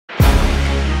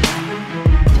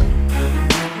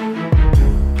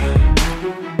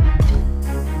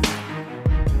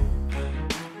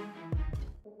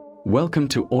Welcome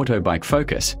to Autobike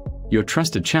Focus, your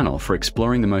trusted channel for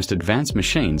exploring the most advanced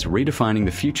machines redefining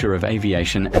the future of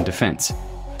aviation and defense.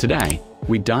 Today,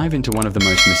 we dive into one of the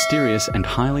most mysterious and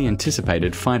highly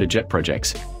anticipated fighter jet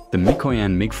projects, the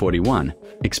Mikoyan MiG-41,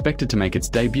 expected to make its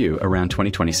debut around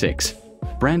 2026.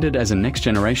 Branded as a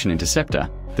next-generation interceptor,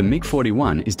 the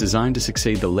MiG-41 is designed to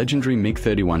succeed the legendary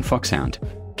MiG-31 Foxhound,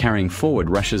 carrying forward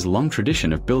Russia's long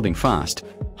tradition of building fast,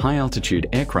 high-altitude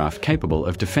aircraft capable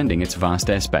of defending its vast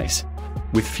airspace.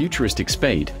 With futuristic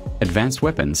speed, advanced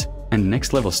weapons, and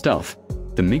next-level stealth,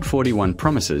 the MiG-41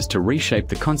 promises to reshape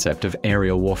the concept of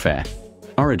aerial warfare.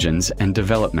 Origins and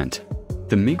development.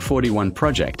 The MiG-41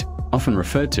 project, often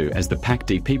referred to as the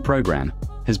PAC-DP program,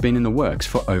 has been in the works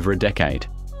for over a decade.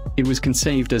 It was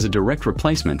conceived as a direct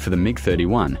replacement for the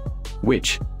MiG-31,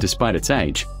 which, despite its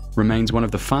age, remains one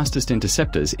of the fastest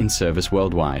interceptors in service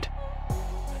worldwide.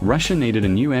 Russia needed a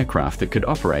new aircraft that could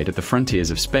operate at the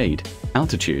frontiers of speed,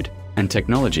 altitude, and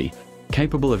technology,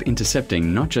 capable of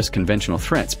intercepting not just conventional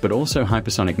threats but also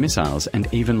hypersonic missiles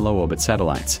and even low-orbit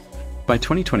satellites. By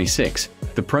 2026,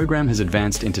 the program has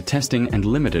advanced into testing and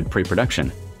limited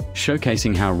pre-production,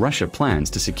 showcasing how Russia plans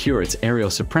to secure its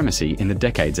aerial supremacy in the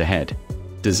decades ahead.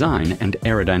 Design and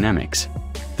aerodynamics.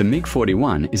 The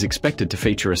MiG-41 is expected to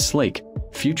feature a sleek,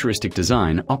 futuristic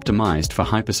design optimized for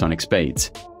hypersonic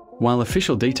speeds. While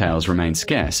official details remain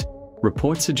scarce,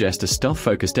 reports suggest a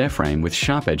stealth-focused airframe with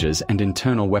sharp edges and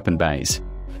internal weapon bays.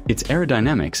 Its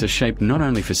aerodynamics are shaped not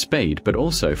only for speed but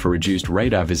also for reduced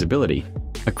radar visibility,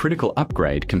 a critical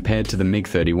upgrade compared to the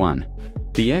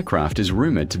MiG-31. The aircraft is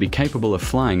rumored to be capable of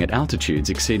flying at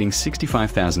altitudes exceeding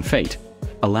 65,000 feet,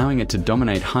 allowing it to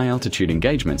dominate high-altitude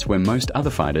engagements where most other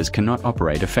fighters cannot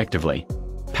operate effectively.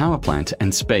 Powerplant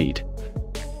and speed.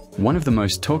 One of the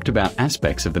most talked about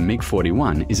aspects of the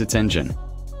MiG-41 is its engine.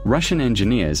 Russian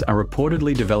engineers are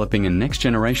reportedly developing a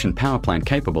next-generation powerplant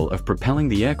capable of propelling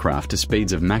the aircraft to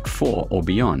speeds of Mach 4 or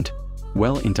beyond,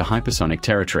 well into hypersonic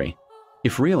territory.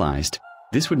 If realized,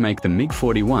 this would make the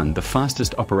MiG-41 the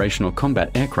fastest operational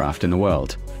combat aircraft in the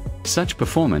world. Such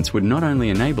performance would not only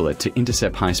enable it to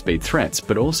intercept high-speed threats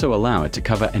but also allow it to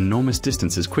cover enormous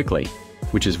distances quickly,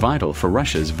 which is vital for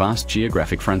Russia's vast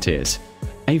geographic frontiers.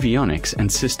 Avionics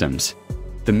and systems.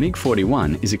 The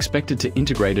MiG-41 is expected to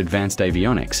integrate advanced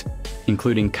avionics,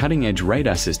 including cutting-edge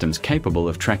radar systems capable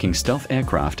of tracking stealth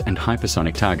aircraft and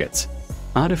hypersonic targets.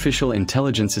 Artificial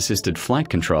intelligence-assisted flight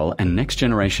control and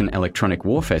next-generation electronic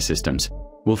warfare systems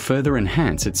will further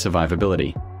enhance its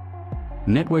survivability.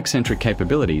 Network-centric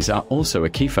capabilities are also a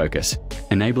key focus,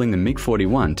 enabling the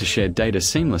MiG-41 to share data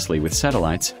seamlessly with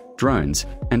satellites, drones,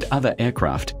 and other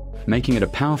aircraft, making it a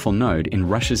powerful node in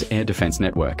Russia's air defense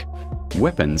network.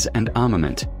 Weapons and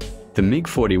armament. The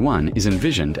MiG-41 is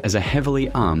envisioned as a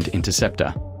heavily armed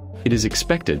interceptor. It is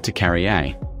expected to carry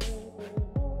a